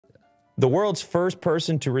The world's first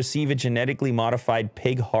person to receive a genetically modified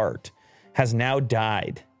pig heart has now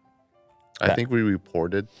died. I think we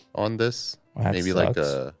reported on this maybe like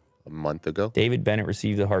a month ago. David Bennett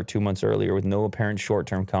received the heart 2 months earlier with no apparent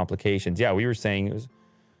short-term complications. Yeah, we were saying it was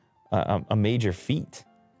a major feat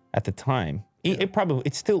at the time.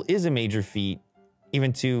 It still is a major feat,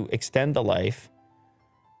 even to extend the life.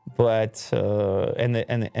 But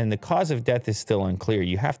and the cause of death is still unclear.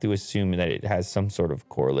 You have to assume that it has some sort of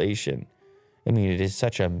correlation. I mean, it is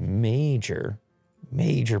such a major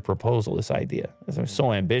proposal, this idea. It's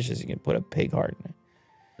so ambitious, you can put a pig heart in it.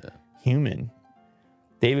 Yeah. Human.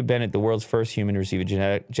 David Bennett, the world's first human to receive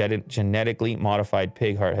a genetically modified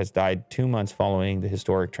pig heart, has died 2 months following the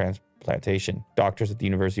historic transplantation. Doctors at the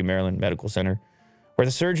University of Maryland Medical Center, where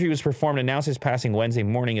the surgery was performed, announced his passing Wednesday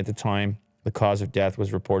morning. At the time, the cause of death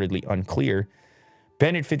was reportedly unclear.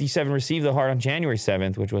 Bennett, 57, received the heart on January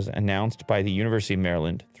 7th, which was announced by the University of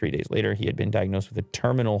Maryland. 3 days later, he had been diagnosed with a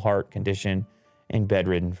terminal heart condition and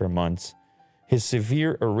bedridden for months. His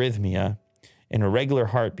severe arrhythmia and irregular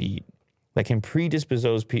heartbeat that can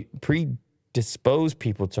predispose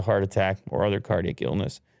people to heart attack or other cardiac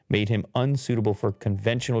illness made him unsuitable for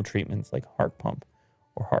conventional treatments like heart pump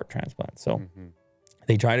or heart transplant. So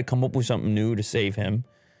they tried to come up with something new to save him.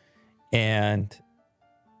 And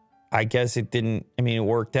I guess it didn't, I mean, it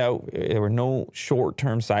worked out. There were no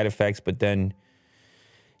short-term side effects, but then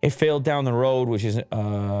it failed down the road, which is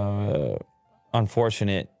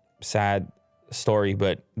unfortunate, sad story.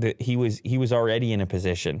 But he was already in a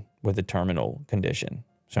position with a terminal condition.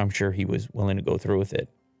 So I'm sure he was willing to go through with it.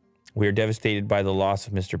 We are devastated by the loss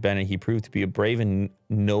of Mr. Bennett. He proved to be a brave and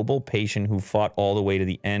noble patient who fought all the way to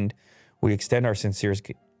the end. We extend our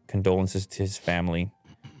sincerest condolences to his family.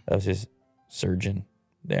 That was his surgeon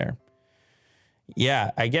there.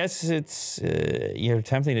 Yeah, I guess it's, you're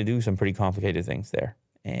attempting to do some pretty complicated things there.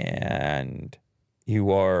 And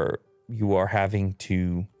you are having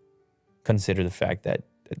to consider the fact that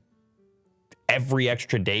every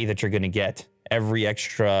extra day that you're going to get, every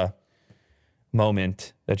extra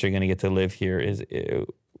moment that you're going to get to live here is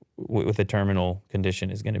with a terminal condition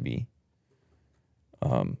is going to be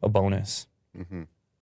a bonus.